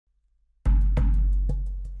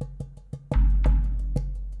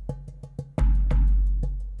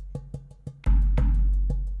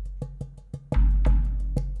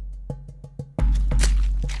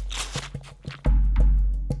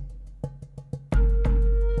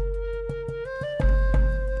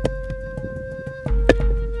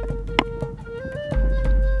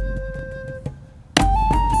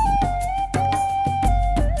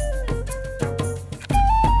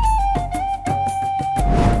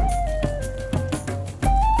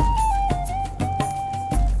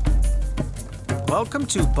Welcome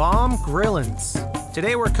to Baum Grillin'z.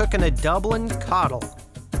 Today we're cooking a Dublin Coddle.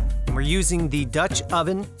 And we're using the Dutch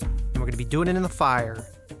oven, and we're gonna be doing it in the fire.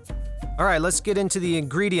 All right, let's get into the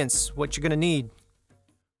ingredients, what you're gonna need.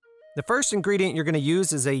 The first ingredient you're gonna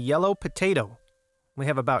use is a yellow potato. We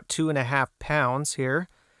have about 2.5 pounds here.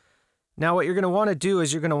 Now what you're gonna wanna do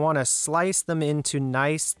is you're gonna wanna slice them into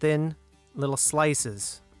nice, thin little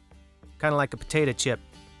slices. Kind of like a potato chip.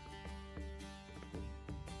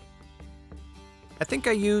 I think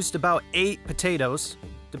I used about 8 potatoes.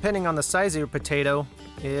 Depending on the size of your potato,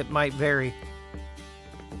 it might vary.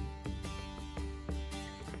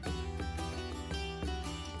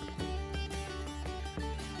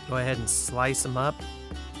 Go ahead and slice them up.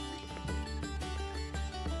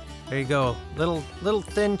 There you go, little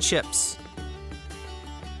thin chips.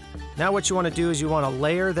 Now what you want to do is you want to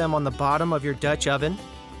layer them on the bottom of your Dutch oven.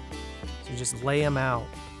 So you just lay them out,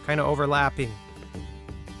 kind of overlapping.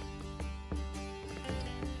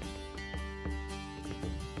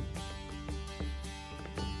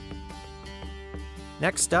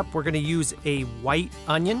 Next up, we're going to use a white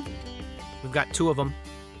onion. We've got 2 of them.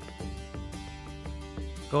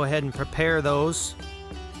 Go ahead and prepare those.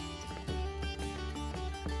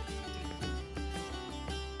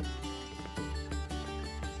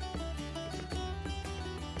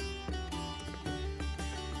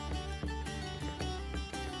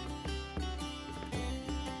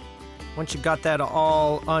 Once you got that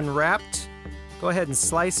all unwrapped, go ahead and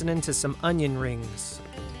slice it into some onion rings.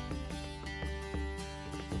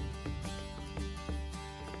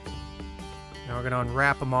 Now we're going to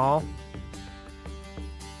unwrap them all.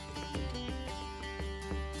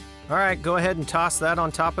 All right, go ahead and toss that on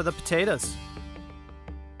top of the potatoes.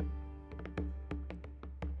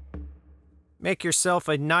 Make yourself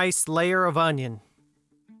a nice layer of onion.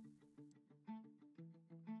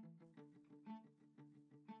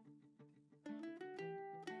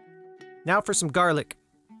 Now for some garlic.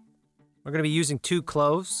 We're going to be using 2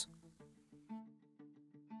 cloves.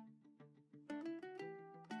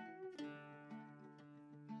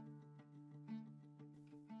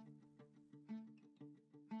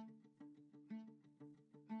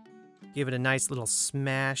 Give it a nice little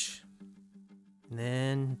smash, and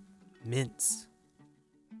then mince.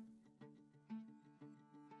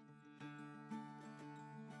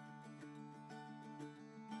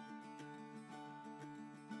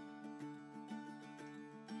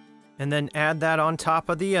 And then add that on top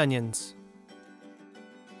of the onions.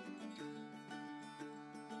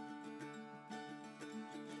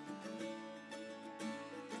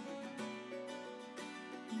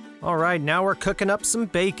 All right, now we're cooking up some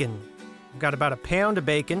bacon. We've got about 1 pound of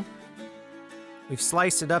bacon. We've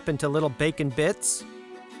sliced it up into little bacon bits.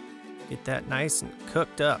 Get that nice and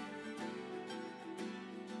cooked up.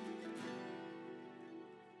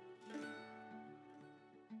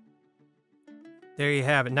 There you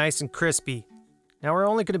have it, nice and crispy. Now we're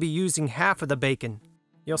only going to be using half of the bacon.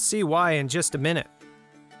 You'll see why in just a minute.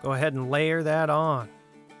 Go ahead and layer that on.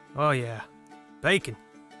 Oh yeah, bacon.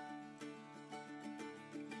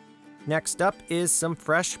 Next up is some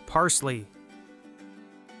fresh parsley.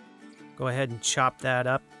 Go ahead and chop that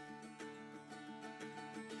up.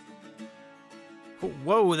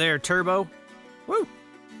 Whoa there, Turbo. Woo!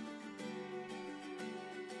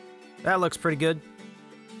 That looks pretty good.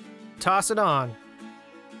 Toss it on.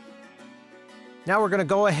 Now we're going to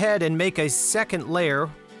go ahead and make a second layer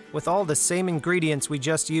with all the same ingredients we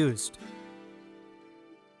just used.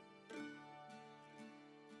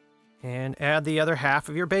 And add the other half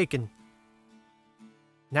of your bacon.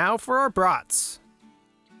 Now for our brats.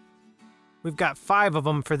 We've got 5 of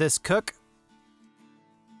them for this cook.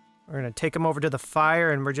 We're going to take them over to the fire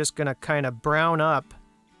and we're just going to kind of brown up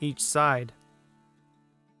each side.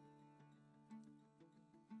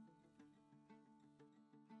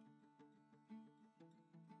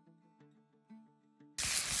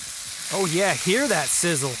 Oh yeah, hear that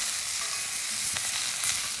sizzle.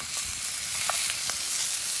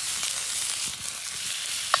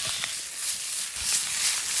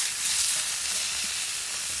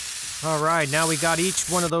 All right, now we got each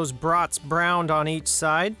one of those brats browned on each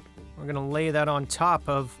side. We're gonna lay that on top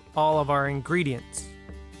of all of our ingredients.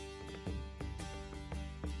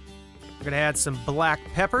 We're gonna add some black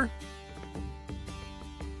pepper.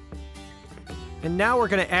 And now we're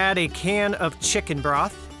gonna add a can of chicken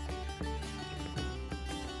broth.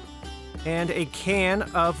 And a can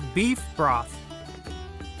of beef broth.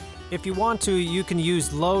 If you want to, you can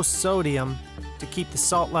use low sodium to keep the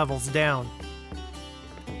salt levels down.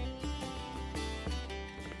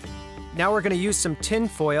 Now we're going to use some tin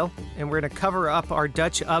foil and we're going to cover up our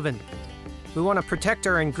Dutch oven. We want to protect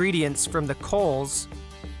our ingredients from the coals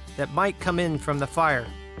that might come in from the fire.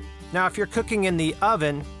 Now, if you're cooking in the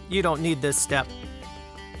oven, you don't need this step.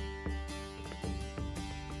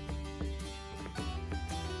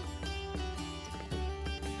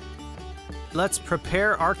 Let's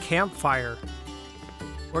prepare our campfire.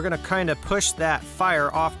 We're gonna kind of push that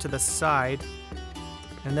fire off to the side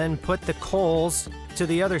and then put the coals to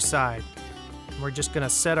the other side. We're just gonna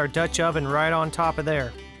set our Dutch oven right on top of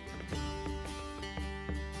there.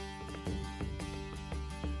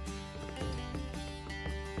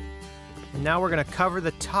 And now we're gonna cover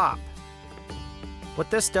the top. What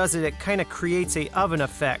this does is it kind of creates an oven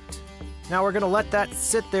effect. Now we're gonna let that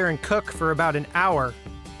sit there and cook for about an hour,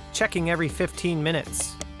 checking every 15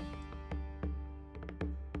 minutes.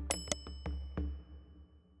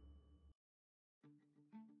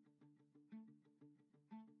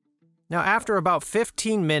 Now after about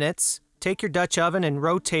 15 minutes, take your Dutch oven and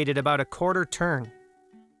rotate it about a quarter turn.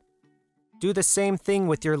 Do the same thing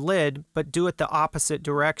with your lid, but do it the opposite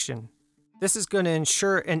direction. This is going to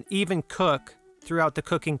ensure an even cook throughout the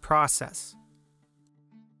cooking process.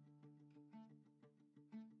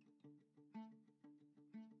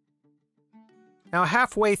 Now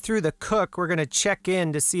halfway through the cook, we're going to check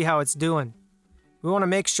in to see how it's doing. We want to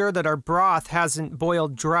make sure that our broth hasn't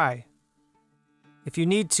boiled dry. If you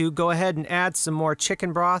need to, go ahead and add some more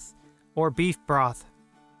chicken broth or beef broth.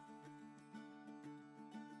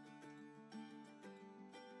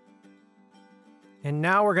 And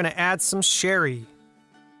now we're going to add some sherry.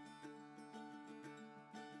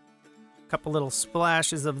 A couple little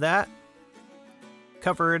splashes of that.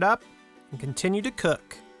 Cover it up and continue to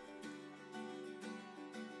cook.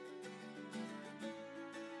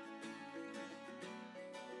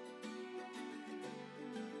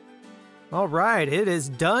 All right, it is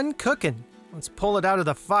done cooking. Let's pull it out of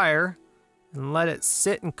the fire and let it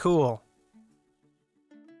sit and cool.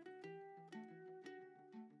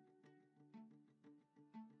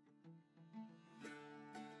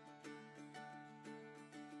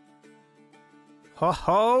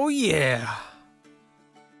 Oh yeah!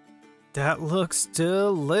 That looks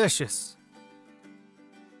delicious.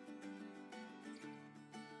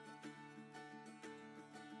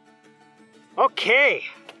 Okay.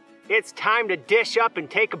 It's time to dish up and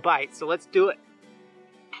take a bite, so let's do it.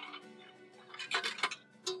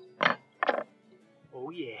 Oh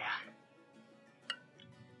yeah.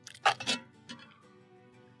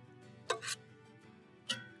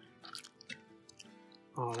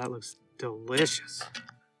 Oh, that looks delicious.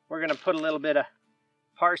 We're gonna put a little bit of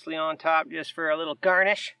parsley on top just for a little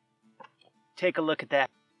garnish. Take a look at that.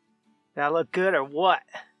 That look good or what?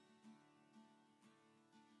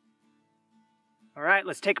 All right,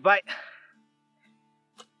 let's take a bite.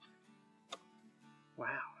 Wow.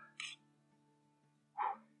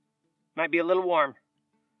 Might be a little warm.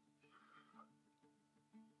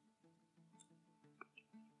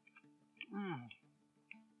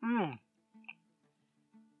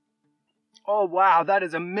 Oh, wow, that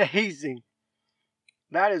is amazing.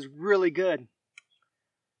 That is really good.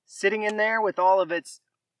 Sitting in there with all of its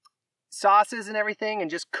sauces and everything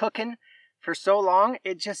and just cooking for so long,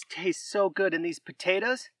 it just tastes so good. And these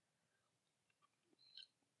potatoes,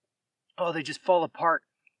 oh, they just fall apart.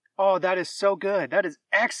 Oh, that is so good. That is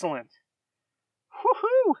excellent.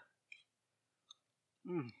 Woohoo!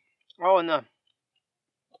 Oh, and the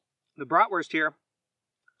bratwurst here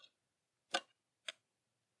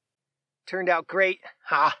turned out great.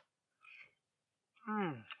 Ha!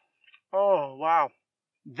 Oh, wow.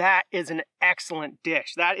 That is an excellent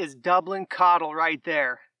dish. That is Dublin Coddle right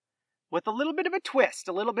there. With a little bit of a twist,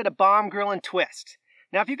 a little bit of Baum Grillin'z twist.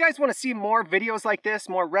 Now, if you guys want to see more videos like this,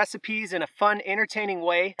 more recipes in a fun, entertaining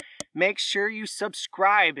way, make sure you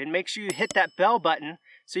subscribe and make sure you hit that bell button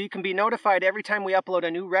so you can be notified every time we upload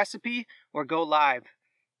a new recipe or go live.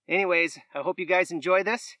 Anyways, I hope you guys enjoy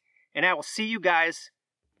this, and I will see you guys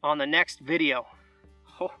on the next video.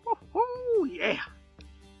 Ho, ho, ho, yeah!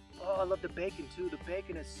 Oh, I love the bacon too. The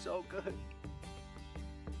bacon is so good.